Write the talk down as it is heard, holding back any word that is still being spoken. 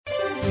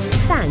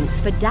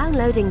Thanks for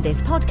downloading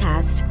this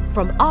podcast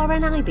from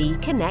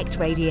RNIB Connect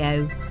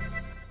Radio.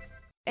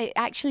 It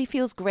actually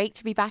feels great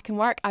to be back in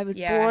work. I was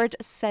bored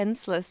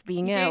senseless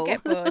being ill. You do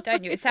get bored,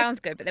 don't you? It sounds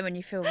good, but then when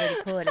you feel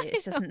really poorly,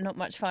 it's just not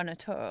much fun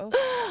at all.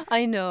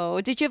 I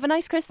know. Did you have a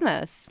nice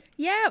Christmas?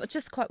 Yeah, it was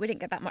just we didn't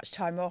get that much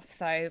time off,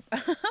 so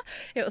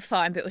it was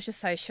fine, but it was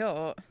just so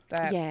short.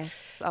 But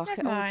yes,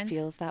 it always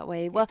feels that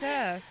way. Well, it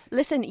does.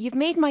 Listen, you've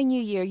made my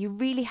new year. You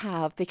really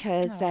have,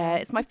 because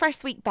it's my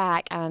first week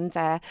back, and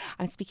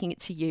I'm speaking it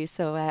to you,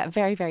 so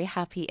very, very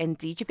happy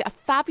indeed. You've got a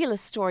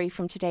fabulous story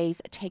from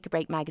today's Take a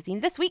Break magazine,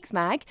 this week's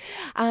mag,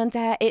 and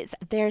it's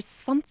There's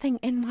Something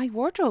in My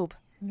Wardrobe.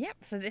 Yep,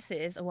 so this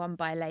is one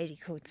by a lady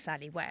called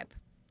Sally Webb.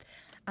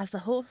 As the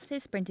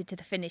horses sprinted to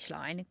the finish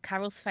line,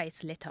 Carol's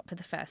face lit up for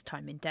the first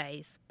time in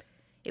days.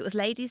 It was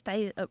Ladies'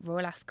 Day at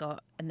Royal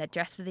Ascot, and they're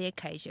dressed for the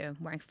occasion,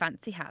 wearing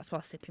fancy hats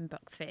while sipping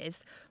Bucks Fizz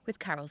with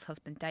Carol's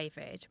husband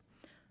David.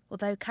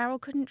 Although Carol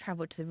couldn't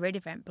travel to the real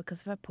event because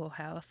of her poor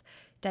health,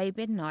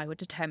 David and I were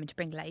determined to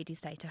bring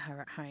Ladies' Day to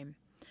her at home.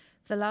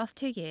 For the last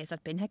 2 years,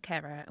 I'd been her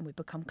carer, and we'd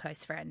become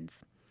close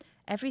friends.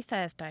 Every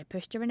Thursday, I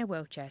pushed her in a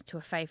wheelchair to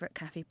her favourite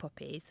Cafe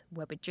Poppies,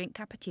 where we'd drink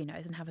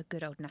cappuccinos and have a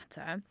good old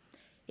natter.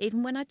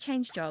 Even when I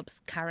changed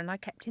jobs, Karen and I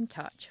kept in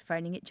touch,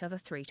 phoning each other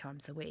 3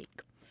 times a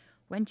week.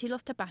 When she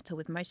lost her battle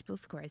with multiple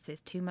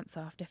sclerosis 2 months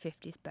after her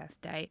 50th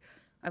birthday,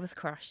 I was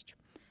crushed.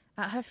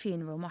 At her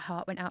funeral, my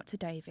heart went out to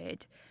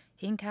David.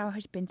 He and Carol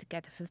had been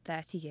together for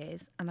 30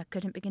 years, and I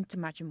couldn't begin to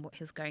imagine what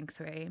he was going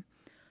through.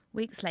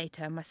 Weeks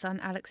later, my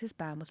son Alex's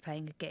band was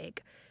playing a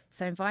gig,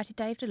 so I invited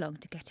David along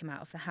to get him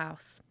out of the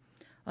house.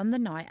 On the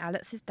night,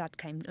 Alex's dad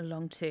came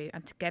along too,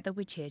 and together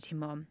we cheered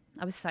him on.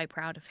 I was so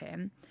proud of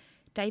him.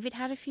 David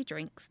had a few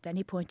drinks, then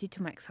he pointed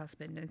to my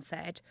ex-husband and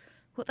said,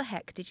 "What the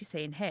heck did you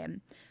see in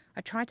him?"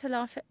 I tried to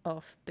laugh it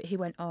off, but he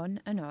went on,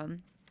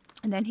 and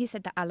then he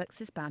said that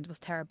Alex's band was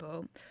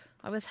terrible.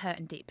 I was hurt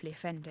and deeply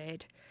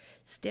offended.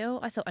 Still,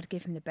 I thought I'd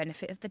give him the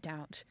benefit of the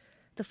doubt.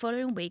 The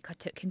following week, I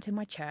took him to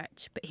my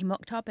church, but he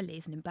mocked our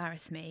beliefs and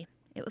embarrassed me.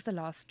 It was the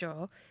last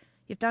straw.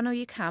 "You've done all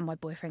you can," my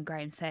boyfriend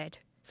Graham said.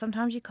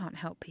 "Sometimes you can't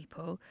help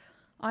people."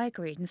 I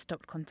agreed and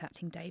stopped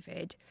contacting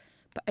David.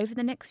 But over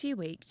the next few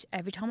weeks,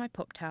 every time I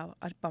popped out,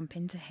 I'd bump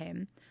into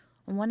him.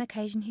 On one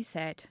occasion he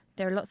said,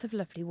 "There are lots of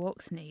lovely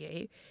walks near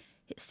you."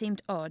 It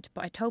seemed odd,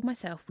 but I told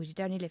myself we'd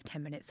only live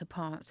 10 minutes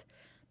apart.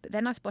 But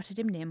then I spotted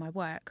him near my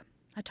work.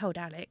 I told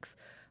Alex,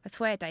 "I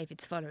swear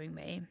David's following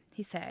me."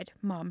 He said,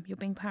 "Mum, you're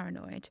being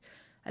paranoid."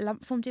 A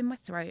lump formed in my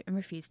throat and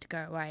refused to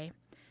go away.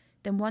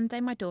 Then one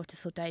day my daughter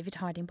saw David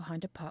hiding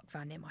behind a park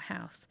van near my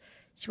house.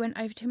 She went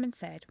over to him and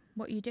said,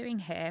 "What are you doing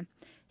here?"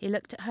 He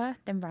looked at her,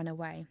 then ran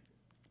away.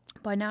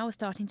 By now I was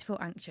starting to feel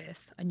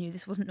anxious. I knew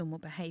this wasn't normal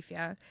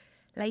behaviour.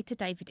 Later,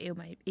 David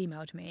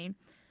emailed me.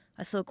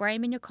 "I saw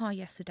Graham in your car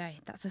yesterday.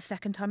 That's the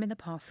second time in the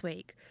past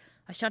week."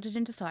 I shuddered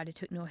and decided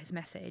to ignore his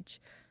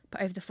message.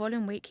 But over the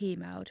following week he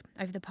emailed,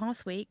 "Over the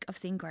past week, I've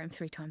seen Graham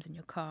 3 times in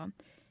your car."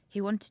 He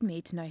wanted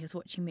me to know he was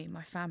watching me and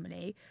my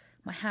family.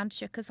 My hand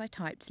shook as I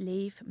typed,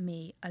 "Leave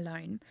me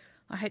alone."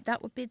 I hoped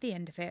that would be the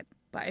end of it,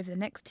 but over the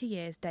next 2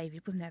 years,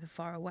 David was never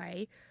far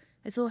away.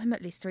 I saw him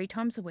at least 3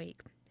 times a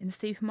week. In the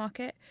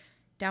supermarket,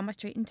 down my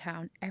street in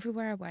town,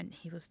 everywhere I went,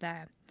 he was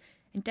there.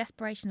 In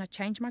desperation, I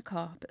changed my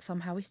car, but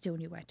somehow he still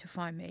knew where to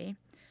find me.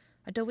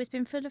 I'd always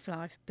been full of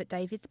life, but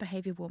David's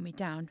behaviour wore me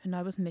down, and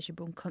I was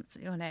miserable and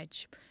constantly on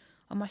edge.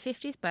 On my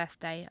 50th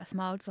birthday, I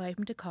smiled as I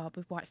opened a card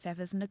with white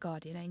feathers and a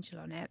guardian angel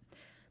on it.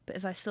 But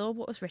as I saw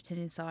what was written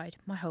inside,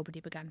 my whole body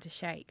began to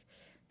shake.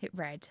 It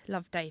read,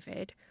 "Love,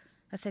 David."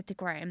 I said to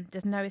Graham,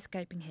 "There's no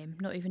escaping him,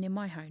 not even in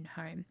my own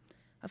home."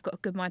 "I've got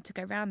a good mind to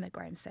go round there,"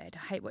 Graham said.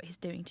 "I hate what he's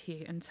doing to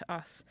you and to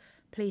us."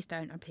 "Please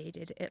don't," I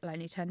pleaded. "It'll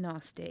only turn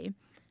nasty."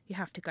 "You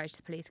have to go to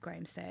the police,"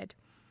 Graham said.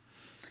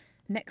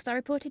 Next, I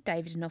reported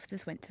David and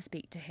officers went to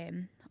speak to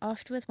him.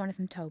 Afterwards, one of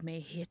them told me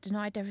he had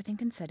denied everything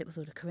and said it was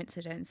all a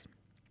coincidence.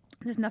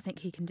 "There's nothing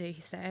he can do,"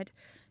 he said.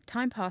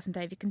 Time passed and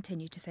David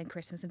continued to send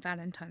Christmas and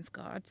Valentine's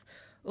cards,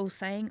 all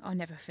saying, "I'll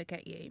never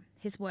forget you."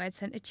 His words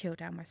sent a chill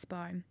down my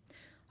spine.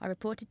 I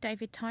reported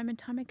David time and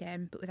time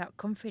again, but without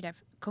concrete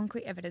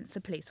evidence,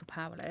 the police were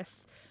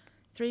powerless.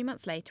 3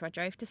 months later, I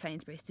drove to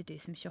Sainsbury's to do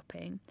some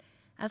shopping.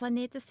 As I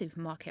neared the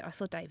supermarket, I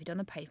saw David on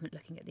the pavement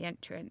looking at the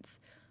entrance.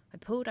 I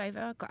pulled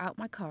over, got out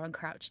my car and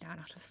crouched down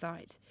out of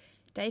sight.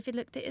 David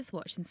looked at his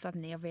watch and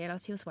suddenly I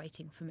realised he was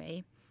waiting for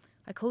me.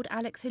 I called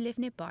Alex, who lived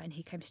nearby, and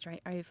he came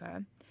straight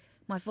over.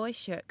 My voice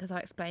shook as I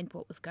explained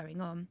what was going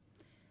on.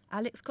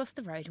 Alex crossed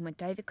the road, and when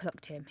David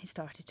clocked him, he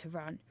started to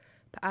run.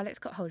 But Alex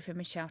got hold of him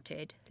and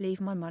shouted,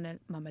 "Leave my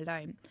mum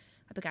alone."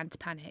 I began to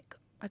panic.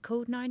 I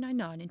called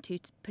 999 and 2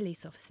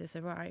 police officers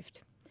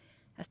arrived.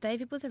 As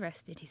David was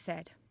arrested, he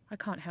said, "I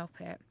can't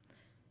help it."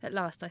 At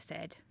last I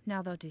said,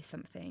 "Now they'll do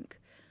something."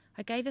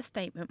 I gave a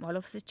statement while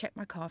officers checked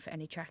my car for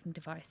any tracking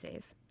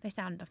devices. They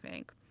found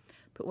nothing.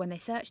 But when they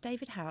searched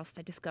David's house,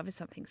 they discovered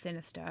something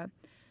sinister.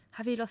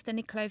 "Have you lost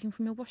any clothing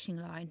from your washing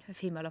line?" a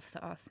female officer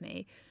asked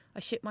me. I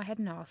shook my head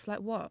and asked,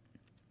 "Like what?"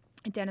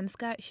 "A denim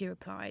skirt," she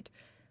replied.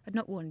 I'd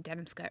not worn a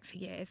denim skirt for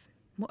years.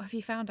 "What have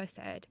you found?" I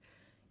said.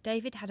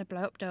 David had a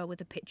blow-up doll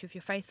with a picture of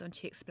your face on,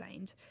 she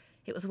explained.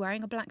 It was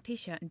wearing a black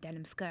t-shirt and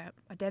denim skirt,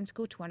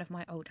 identical to one of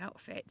my old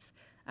outfits,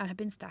 and had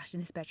been stashed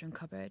in his bedroom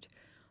cupboard.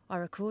 I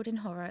recalled in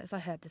horror as I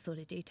heard the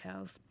sordid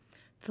details.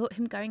 Thought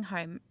him going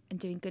home and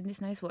doing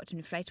goodness knows what to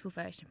an inflatable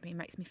version of me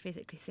makes me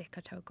physically sick,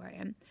 I told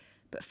Graham.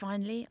 But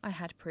finally, I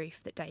had proof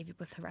that David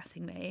was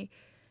harassing me.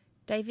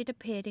 David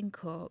appeared in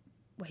court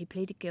where he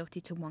pleaded guilty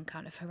to 1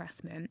 count of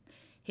harassment.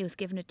 He was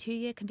given a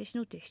 2-year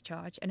conditional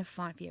discharge and a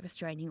 5-year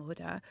restraining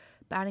order,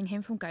 banning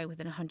him from going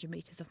within 100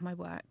 metres of my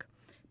work.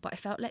 But I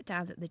felt let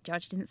down that the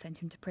judge didn't send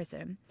him to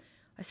prison.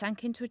 I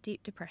sank into a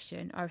deep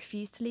depression. I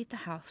refused to leave the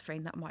house,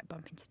 fearing that I might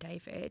bump into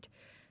David.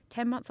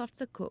 10 months after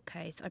the court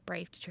case, I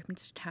braved a trip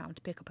into town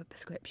to pick up a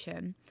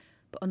prescription.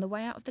 But on the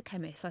way out of the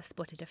chemist, I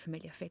spotted a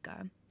familiar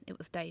figure. It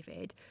was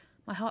David.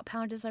 My heart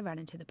pounded as I ran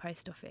into the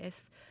post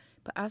office.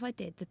 But as I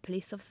did, the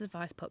police officer's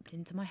advice popped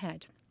into my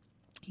head.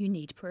 You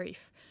need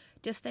proof.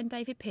 Just then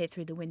David peered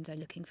through the window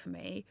looking for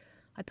me.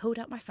 I pulled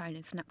out my phone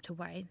and snapped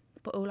away,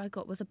 but all I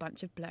got was a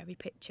bunch of blurry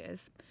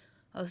pictures.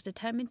 I was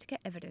determined to get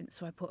evidence,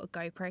 so I bought a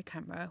GoPro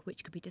camera,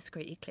 which could be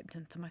discreetly clipped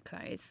onto my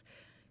clothes.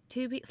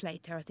 2 weeks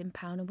later, I was in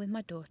Pownham with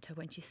my daughter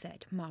when she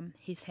said, "Mum,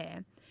 he's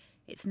here."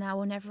 It's now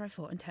or never, I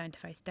thought, and turned to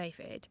face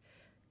David.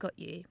 "Got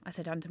you," I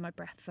said under my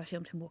breath as I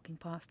filmed him walking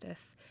past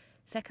us.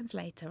 Seconds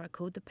later, I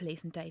called the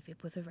police and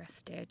David was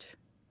arrested.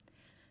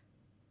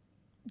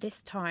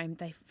 This time,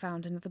 they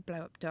found another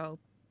blow-up doll.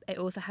 It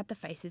also had the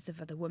faces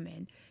of other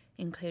women,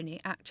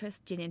 including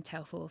actress Gillian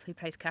Telforth, who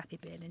plays Kathy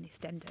Beale in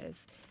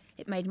EastEnders.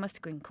 It made my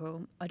skin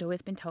crawl. I'd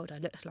always been told I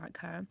looked like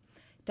her.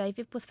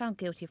 David was found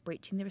guilty of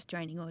breaching the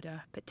restraining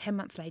order, but 10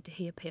 months later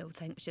he appealed,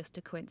 saying it was just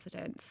a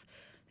coincidence.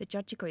 The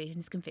judge agreed and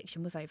his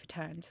conviction was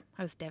overturned.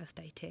 I was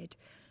devastated.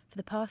 For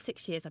the past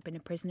 6 years I've been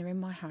a prisoner in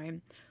my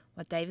home,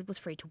 while David was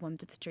free to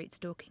wander the streets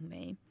stalking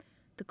me.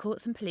 The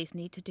courts and police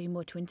need to do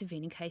more to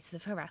intervene in cases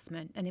of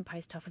harassment and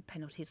impose tougher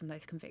penalties on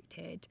those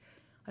convicted.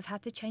 I've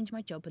had to change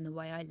my job and the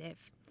way I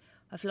live.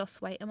 I've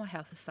lost weight and my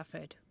health has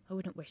suffered. I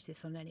wouldn't wish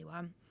this on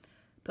anyone.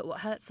 But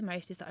what hurts the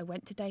most is that I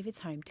went to David's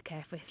home to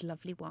care for his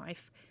lovely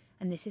wife,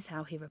 and this is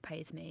how he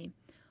repays me.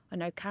 I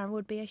know Carol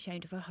would be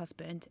ashamed of her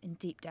husband, and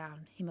deep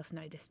down, he must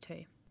know this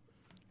too.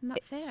 And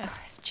that's it.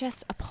 It's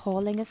just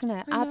appalling, isn't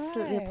it? I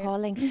Absolutely know.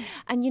 appalling.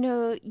 And, you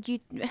know,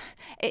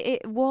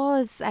 it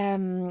was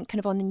kind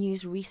of on the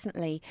news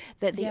recently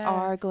that they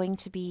are going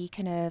to be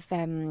kind of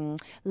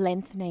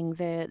lengthening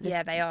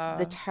they are.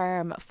 the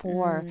term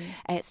for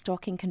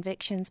stalking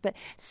convictions. But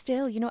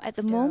still, you know, at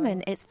the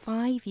moment, it's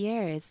 5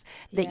 years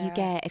that you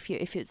get if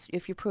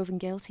you're proven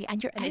guilty,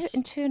 and you're out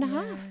in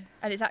 2.5.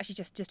 And it's actually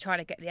just trying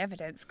to get the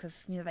evidence,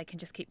 because, you know, they can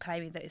just keep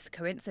claiming that it's a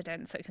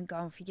coincidence, so it can go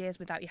on for years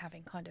without you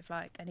having kind of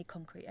like any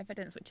concrete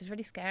evidence, which is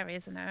really scary,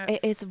 isn't it?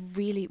 It is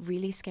really,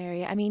 really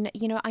scary. I mean,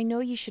 you know, I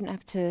know you shouldn't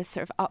have to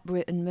sort of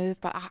uproot and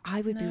move, but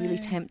I would be really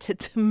tempted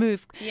to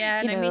move,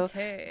 me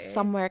too.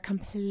 somewhere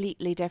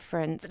completely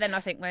different. But then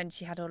I think when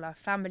she had all our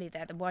family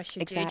there, then why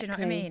should you? Do you know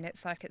what I mean?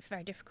 It's like, it's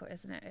very difficult,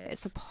 isn't it?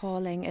 It's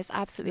appalling. It's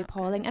absolutely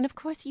appalling. And of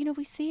course, you know,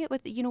 we see it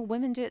with, you know,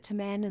 women do it to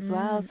men as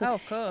well. So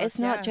of course, it's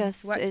not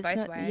just, works it's both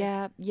not,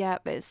 ways.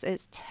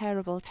 it's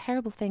terrible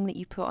thing that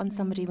you put on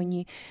somebody when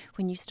you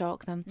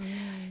stalk them.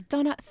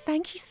 Donna,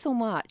 thank you so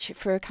much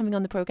for coming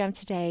on the programme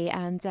today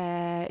and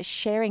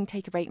sharing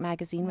Take a Break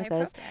magazine with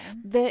us.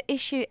 The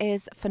issue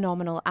is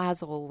phenomenal,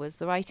 as always.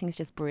 The writing's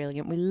just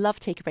brilliant. We love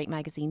Take a Break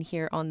magazine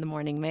here on The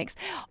Morning Mix.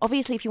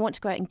 Obviously, if you want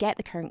to go out and get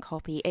the current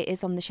copy, it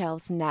is on the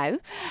shelves now.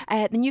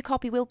 The new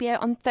copy will be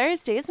out on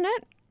Thursday, isn't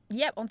it?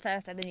 Yep, on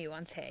Thursday, the new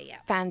one's here, yeah.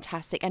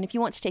 Fantastic. And if you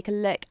want to take a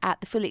look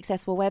at the fully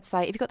accessible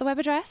website, have you got the web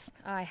address?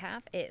 I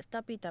have. It's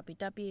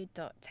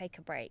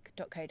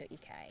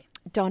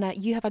www.takeabreak.co.uk. Donna,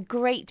 you have a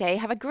great day.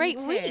 Have a great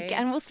week.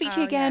 And we'll speak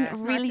to you again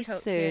really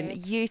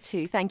soon. You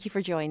too. Thank you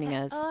for joining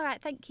us. All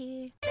right, thank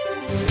you.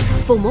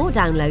 For more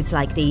downloads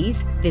like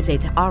these,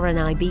 visit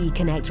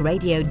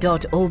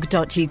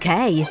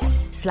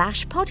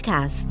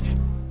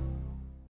rnibconnectradio.org.uk/podcasts.